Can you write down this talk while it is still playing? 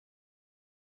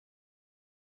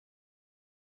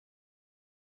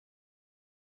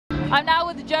I'm now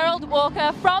with Gerald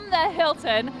Walker from the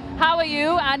Hilton. How are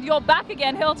you? And you're back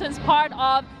again. Hilton's part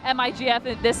of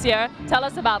MIGF this year. Tell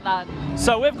us about that.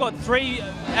 So we've got three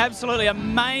absolutely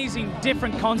amazing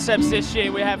different concepts this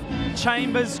year. We have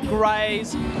Chambers,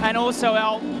 Greys, and also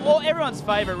everyone's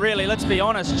favourite really, let's be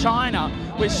honest, China,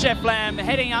 with Chef Lam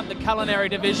heading up the culinary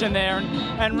division there.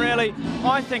 And really,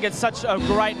 I think it's such a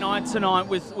great night tonight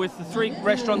with the three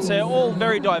restaurants there, all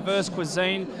very diverse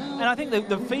cuisine. And I think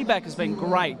the feedback has been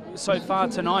great so far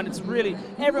tonight. It's really,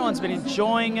 everyone's been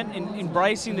enjoying it,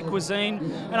 embracing the cuisine.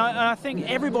 And I think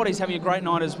everybody's having a great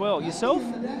night as well. Yourself?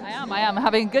 I am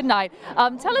having a good night.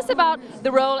 Tell us about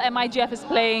the role MIGF is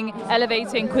playing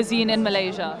elevating cuisine in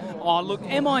Malaysia. Oh, look,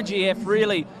 MIGF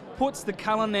really puts the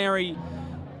culinary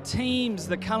teams,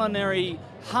 the culinary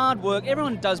hard work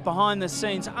everyone does behind the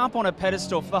scenes up on a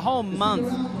pedestal for the whole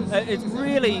month. It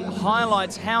really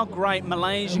highlights how great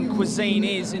Malaysian cuisine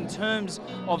is in terms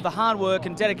of the hard work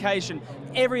and dedication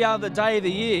every other day of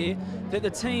the year that the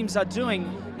teams are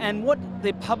doing. And what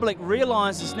the public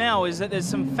realises now is that there's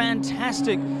some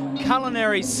fantastic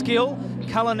culinary skill,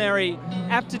 culinary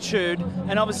aptitude,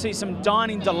 and obviously some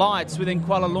dining delights within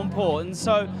Kuala Lumpur. And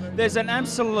so there's an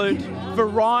absolute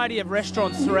variety of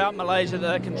restaurants throughout Malaysia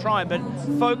that they can try, but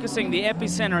focusing the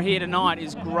epicentre here tonight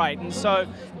is great. And so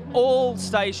all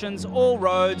stations, all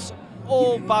roads,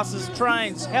 all buses,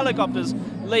 trains, helicopters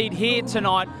lead here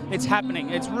tonight. It's happening.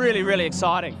 It's really, really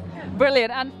exciting.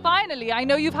 Brilliant. And finally, I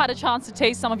know you've had a chance to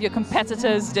taste some of your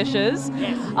competitors' dishes.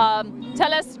 Yes.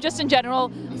 Tell us, just in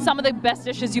general, some of the best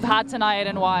dishes you've had tonight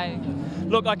and why.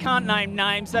 Look, I can't name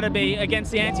names. That'd be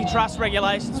against the antitrust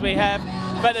regulations we have.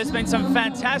 But there's been some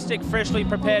fantastic freshly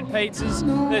prepared pizzas.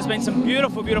 There's been some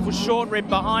beautiful, beautiful short rib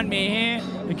behind me here.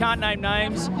 We can't name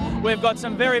names. We've got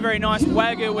some very, very nice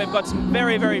Wagyu. We've got some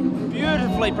very, very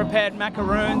beautifully prepared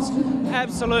macaroons.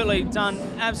 Absolutely done,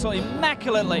 absolutely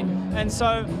immaculately. And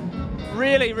so,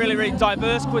 really, really, really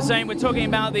diverse cuisine. We're talking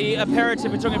about the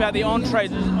aperitif, we're talking about the entrees,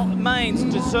 mains,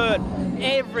 dessert.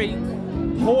 Every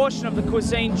portion of the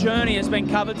cuisine journey has been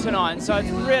covered tonight, and so it's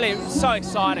really so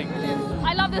exciting.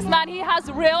 I love this man. He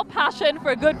has real passion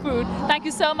for good food. Thank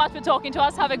you so much for talking to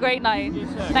us. Have a great night. You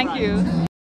too. Thank you.